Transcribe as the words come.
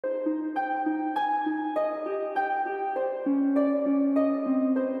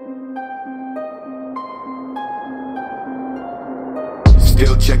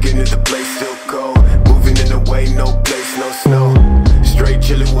Still checking if the place still cold. Moving in the way, no place, no snow. Straight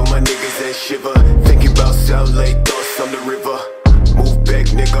chillin' with my niggas and shiver. Thinking about South Lake, thoughts on the river. Move back,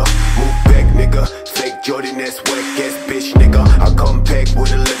 nigga, move back, nigga. Fake Jordan, that's whack ass bitch, nigga. I come pack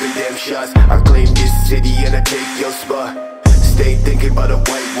with 11 damn shots. I claim this city and I take your spot. Stay thinking about a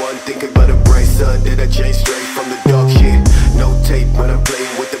white one, thinking about a bright sun. That I changed straight from the dark shit. No tape when I'm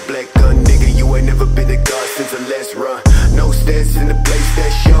playing with the black gun, nigga. You ain't never been a god since the last run. No stats in the place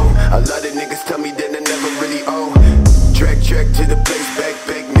that's shown. A lot of niggas tell me that I never really own. Track to the place, back,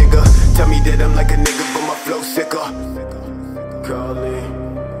 nigga. Tell me that I'm like a nigga, but my flow sicker. Calling,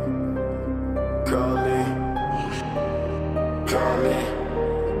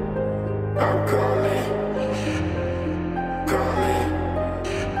 I'm calling,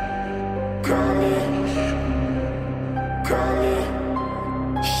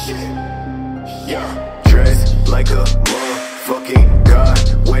 shit, yeah. Dressed like a motherfucking god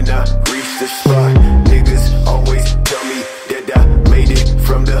when I reach the spot. Niggas always tell me that I made it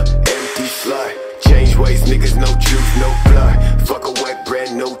from the empty slot. Change ways, niggas, no truth, no plot. Fuck a wet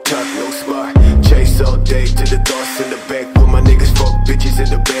brand, no top, no spot. Chase all day to the thoughts in the back. With my niggas, fuck bitches in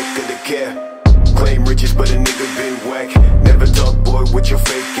the back of the cab. Claim riches, but a nigga been whack. Never talk, boy, with your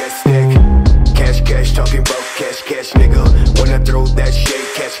fake ass stack. Cash, talking about cash, nigga. When I throw that shit,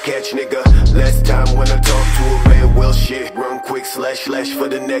 catch, nigga. Last time when I talk to a man, well shit. Run quick, slash for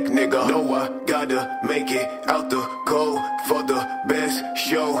the neck, nigga. No, I gotta make it out the cold for the best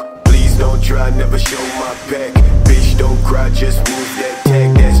show. Please don't try, never show my back. Bitch, don't cry, just move that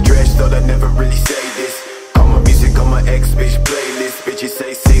tag. That's trash, thought I never really say this. Call my music on my ex-bitch playlist. Bitches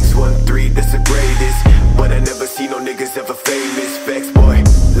say 613, that's the greatest. But I never see no niggas ever famous. Facts, boy,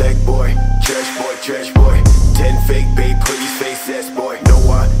 leg boy, trash boy. 10 fake babe, hoodies, face ass boy. No,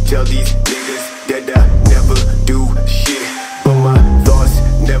 I tell these niggas that I never do shit, but my thoughts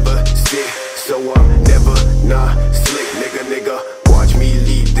never sit. So I'm never not slick, nigga. Watch me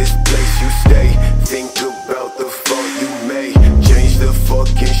leave this place you stay. Think about the fault you made. Change the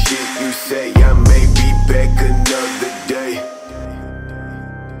fucking shit you say. I may be back another day.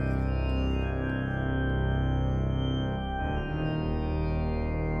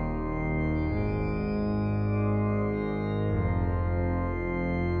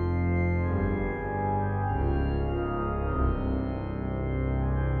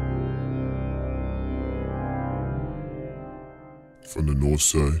 From the north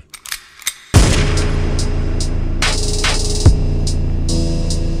side.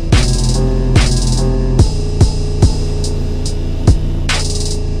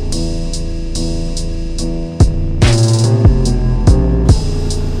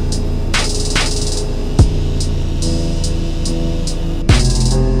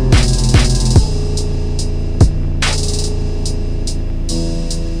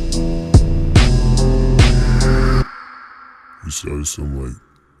 We started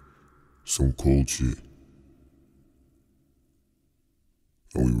some cold shit.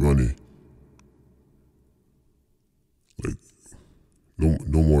 And we running. Like,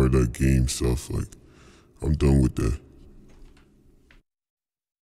 no more of that game stuff. Like, I'm done with that.